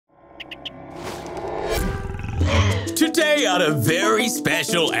Today on a very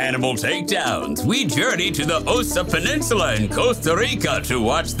special Animal Takedowns, we journey to the Osa Peninsula in Costa Rica to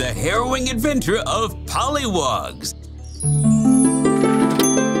watch the harrowing adventure of pollywogs.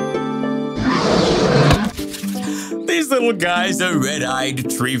 These little guys are red-eyed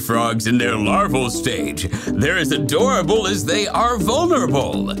tree frogs in their larval stage. They're as adorable as they are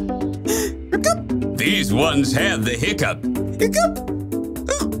vulnerable. Hiccup. These ones have the hiccup. Hiccup.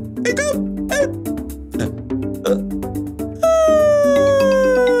 Hiccup.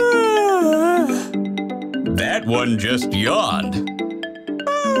 That one just yawned.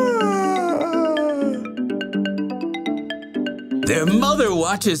 Their mother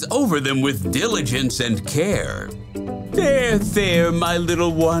watches over them with diligence and care. There, my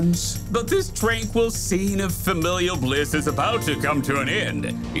little ones. But this tranquil scene of familial bliss is about to come to an end.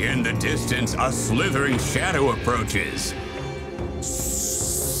 In the distance, a slithering shadow approaches.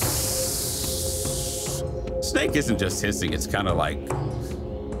 Snake isn't just hissing, it's kind of like...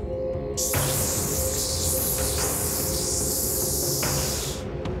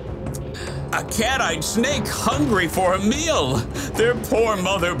 A cat-eyed snake hungry for a meal. Their poor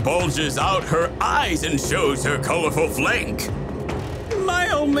mother bulges out her eyes and shows her colorful flank. My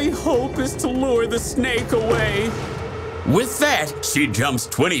only hope is to lure the snake away. With that, she jumps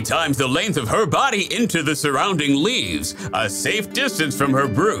 20 times the length of her body into the surrounding leaves, a safe distance from her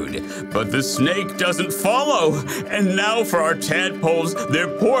brood. But the snake doesn't follow. And now for our tadpoles, their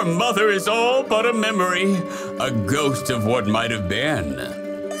poor mother is all but a memory, a ghost of what might have been.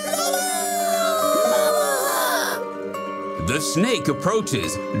 The snake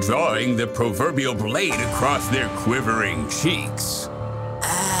approaches, drawing the proverbial blade across their quivering cheeks.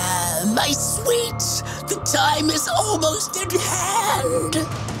 My sweets, the time is almost at hand.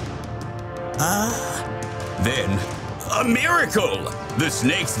 Then, a miracle! The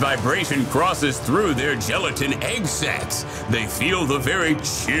snake's vibration crosses through their gelatin egg sacs. They feel the very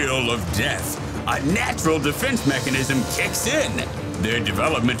chill of death. A natural defense mechanism kicks in. Their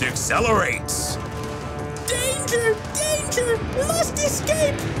development accelerates. Danger! Danger! Must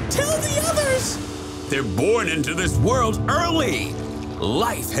escape! Tell the others! They're born into this world early.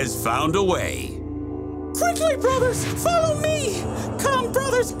 Life has found a way. Quickly, brothers! Follow me! Come,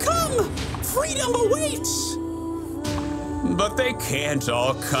 brothers, come! Freedom awaits! But they can't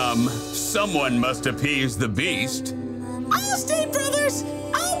all come. Someone must appease the beast. I'll stay, brothers!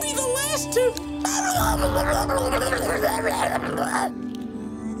 I'll be the last to...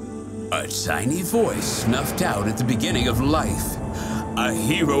 A tiny voice snuffed out at the beginning of life. A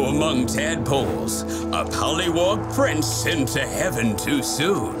hero among tadpoles. A pollywog prince sent to heaven too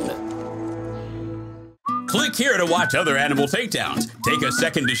soon. Click here to watch other Animal Takedowns. Take a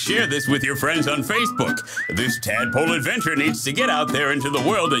second to share this with your friends on Facebook. This tadpole adventure needs to get out there into the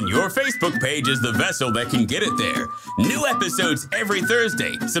world, and your Facebook page is the vessel that can get it there. New episodes every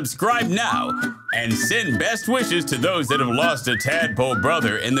Thursday. Subscribe now. And send best wishes to those that have lost a tadpole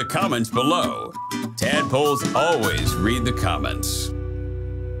brother in the comments below. Tadpoles always read the comments.